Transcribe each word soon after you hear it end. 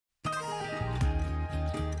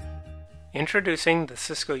Introducing the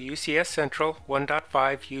Cisco UCS Central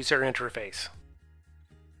 1.5 user interface.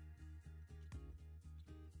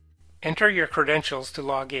 Enter your credentials to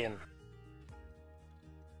log in.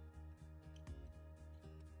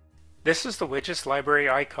 This is the widgets library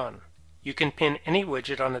icon. You can pin any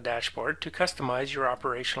widget on the dashboard to customize your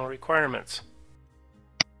operational requirements.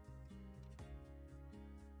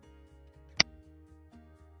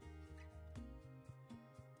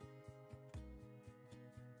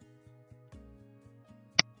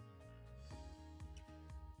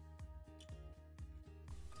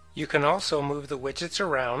 You can also move the widgets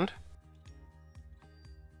around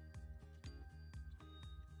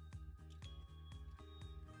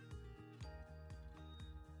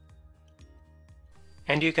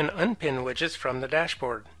and you can unpin widgets from the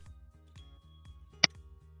dashboard.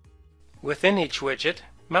 Within each widget,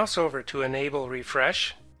 mouse over to enable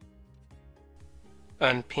refresh,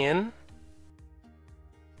 unpin,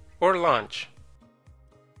 or launch.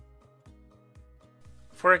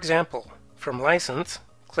 For example, from License,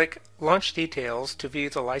 click Launch Details to view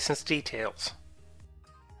the license details.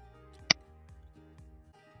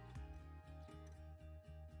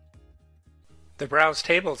 The Browse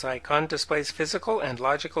Tables icon displays physical and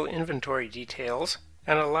logical inventory details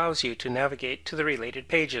and allows you to navigate to the related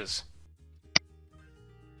pages.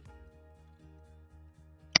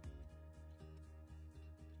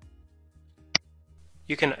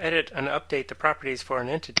 You can edit and update the properties for an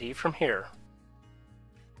entity from here.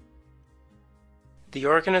 The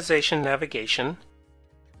Organization Navigation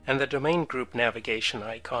and the Domain Group Navigation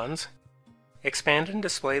icons expand and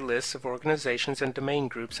display lists of organizations and domain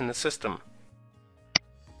groups in the system.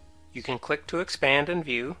 You can click to expand and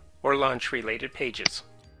view or launch related pages.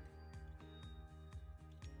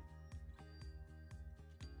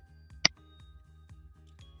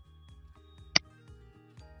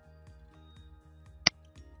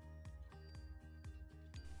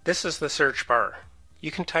 This is the search bar. You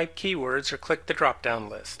can type keywords or click the drop-down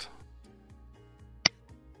list.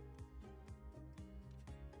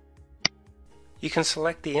 You can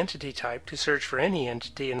select the entity type to search for any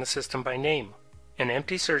entity in the system by name. An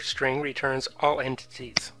empty search string returns all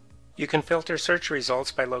entities. You can filter search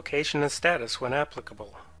results by location and status when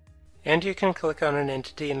applicable. And you can click on an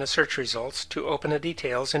entity in the search results to open the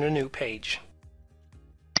details in a new page.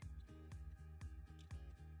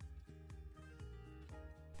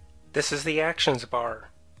 This is the Actions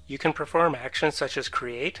bar. You can perform actions such as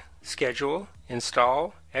create, schedule,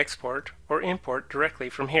 install, export, or import directly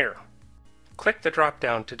from here. Click the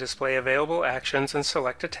drop-down to display available actions and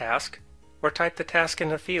select a task, or type the task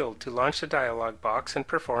in a field to launch the dialog box and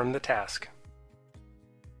perform the task.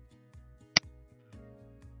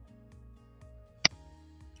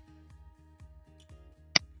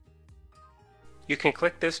 You can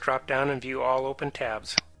click this drop-down and view all open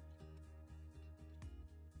tabs.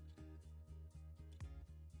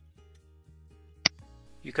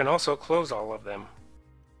 You can also close all of them.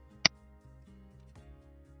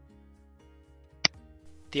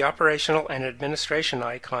 The operational and administration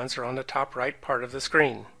icons are on the top right part of the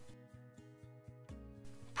screen.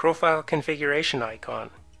 Profile configuration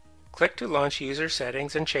icon. Click to launch user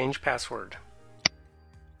settings and change password.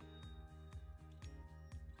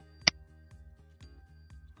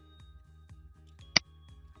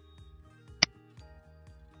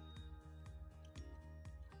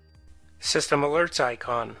 System Alerts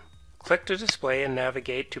icon. Click to display and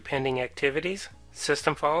navigate to pending activities,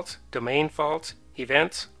 system faults, domain faults,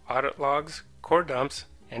 events, audit logs, core dumps,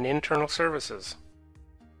 and internal services.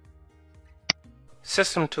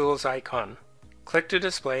 System Tools icon. Click to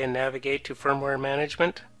display and navigate to firmware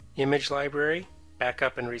management, image library,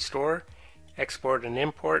 backup and restore, export and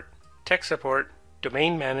import, tech support,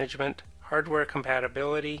 domain management, hardware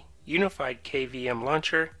compatibility, unified KVM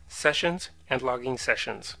launcher, sessions, and logging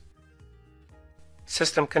sessions.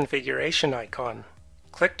 System Configuration icon.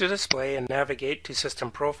 Click to display and navigate to System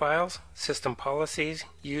Profiles, System Policies,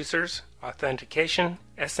 Users, Authentication,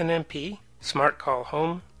 SNMP, Smart Call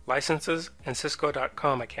Home, Licenses, and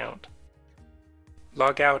Cisco.com account.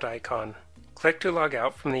 Log Out icon. Click to log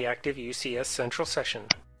out from the active UCS Central session.